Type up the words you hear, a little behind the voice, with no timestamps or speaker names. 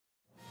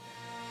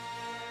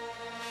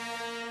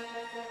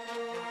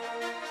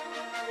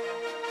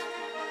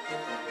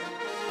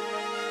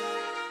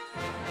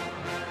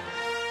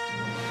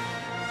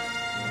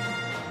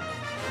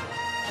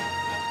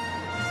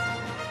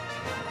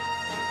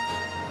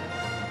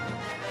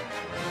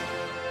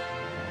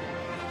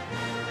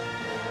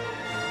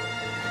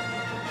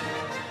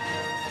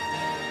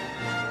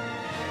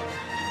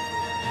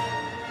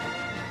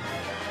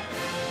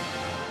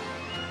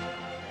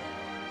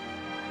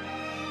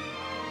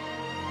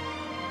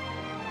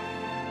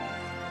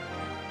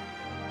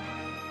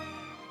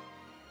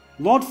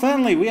Lord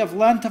Fernley, we have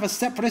learnt of a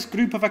separatist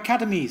group of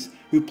academies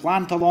who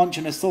plan to launch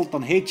an assault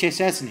on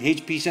HSS and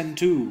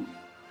HP-Sen2.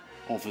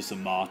 Officer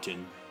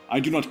Martin, I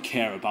do not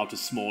care about a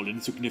small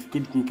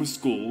insignificant group of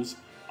schools.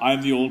 I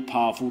am the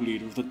all-powerful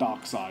leader of the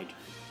dark side.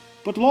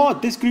 But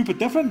Lord, this group are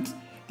different.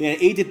 They are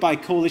aided by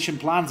coalition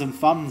plans and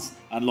funds,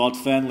 and Lord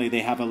Fernley,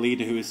 they have a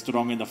leader who is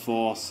strong in the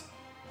force.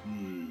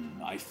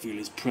 I feel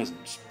his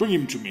presence. Bring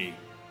him to me.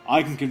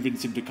 I can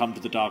convince him to come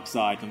to the dark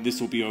side, and this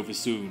will be over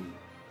soon.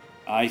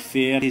 I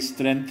fear his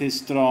strength is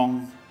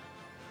strong.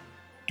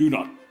 Do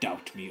not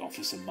doubt me,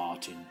 Officer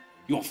Martin.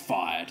 You're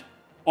fired.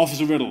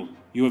 Officer Riddle,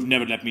 you have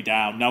never let me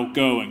down. Now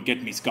go and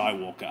get me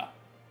Skywalker.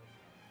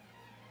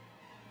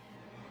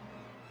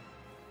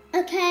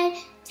 Okay,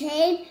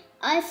 team.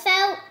 I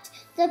felt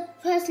the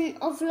presence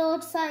of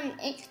Lord Fern.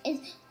 It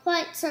is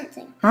quite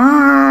something.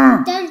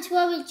 Don't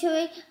worry,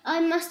 Chewie. I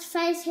must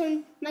face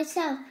him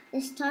myself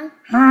this time.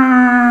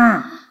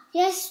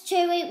 Yes,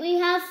 Chewie, we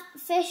have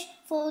fish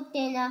for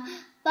dinner,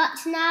 but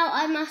now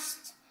I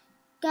must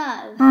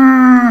go.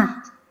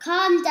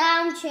 Calm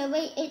down,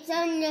 Chewie. It's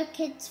only a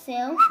kid's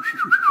film.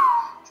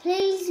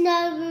 Please,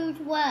 no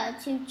rude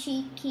words, you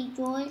cheeky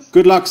droid.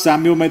 Good luck,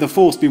 Samuel. May the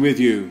Force be with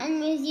you. And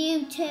with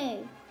you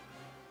too.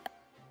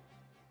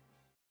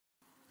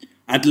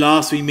 At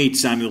last we meet,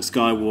 Samuel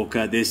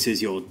Skywalker. This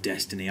is your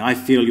destiny. I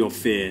feel your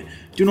fear.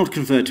 Do not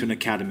convert to an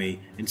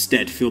academy.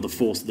 Instead, feel the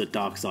force of the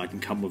dark side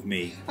and come with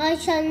me. I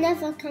shall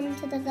never come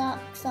to the dark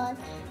side.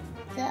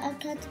 The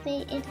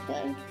academy is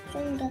growing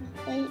stronger.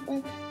 We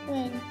will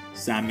win.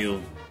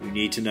 Samuel, you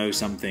need to know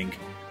something.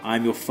 I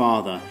am your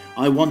father.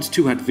 I once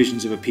too had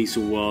visions of a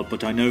peaceful world,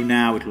 but I know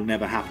now it will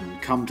never happen.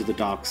 Come to the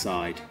dark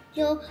side.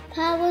 Your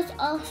powers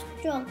are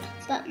strong,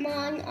 but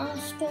mine are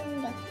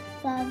stronger,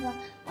 Father.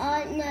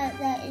 I know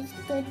there is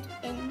good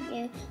in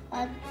you.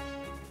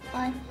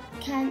 I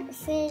can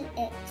feel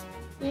it.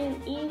 You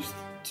used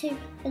to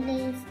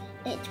believe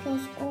it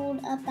was all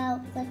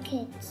about the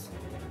kids.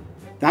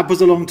 That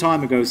was a long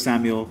time ago,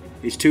 Samuel.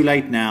 It's too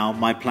late now.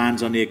 My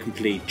plans are near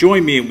complete.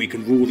 Join me and we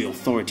can rule the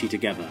authority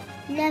together.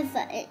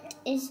 Never. It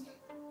is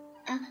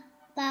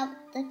about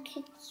the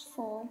kids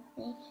for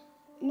me,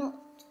 not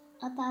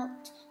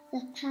about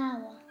the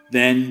power.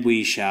 Then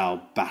we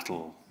shall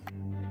battle.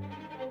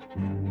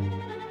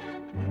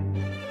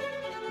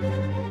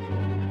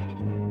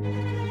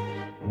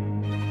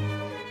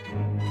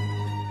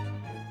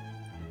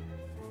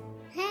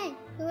 Hey,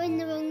 you're in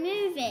the wrong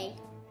movie.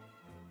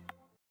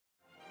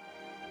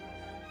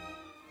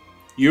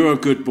 You're a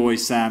good boy,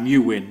 Sam.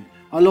 You win.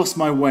 I lost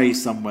my way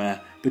somewhere,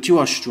 but you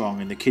are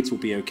strong and the kids will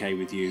be okay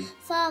with you.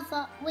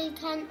 Father, we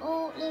can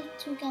all live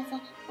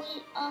together.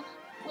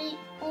 We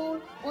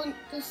all want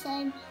the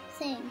same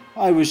thing.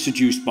 I was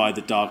seduced by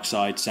the dark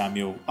side,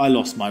 Samuel. I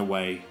lost my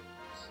way.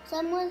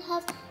 Some will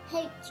have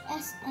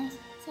HSS,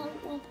 some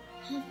will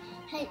have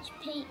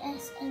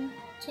HPSN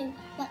too,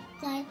 but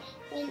they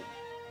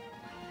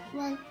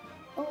will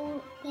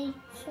all be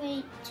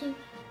free to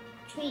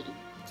treat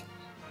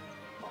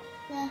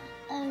their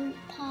own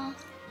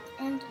path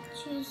and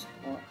choose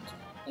what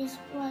is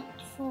right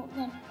for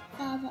them.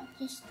 Father,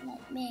 just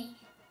like me.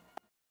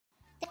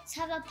 Let's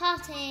have a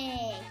party!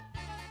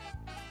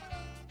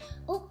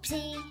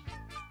 Oopsie!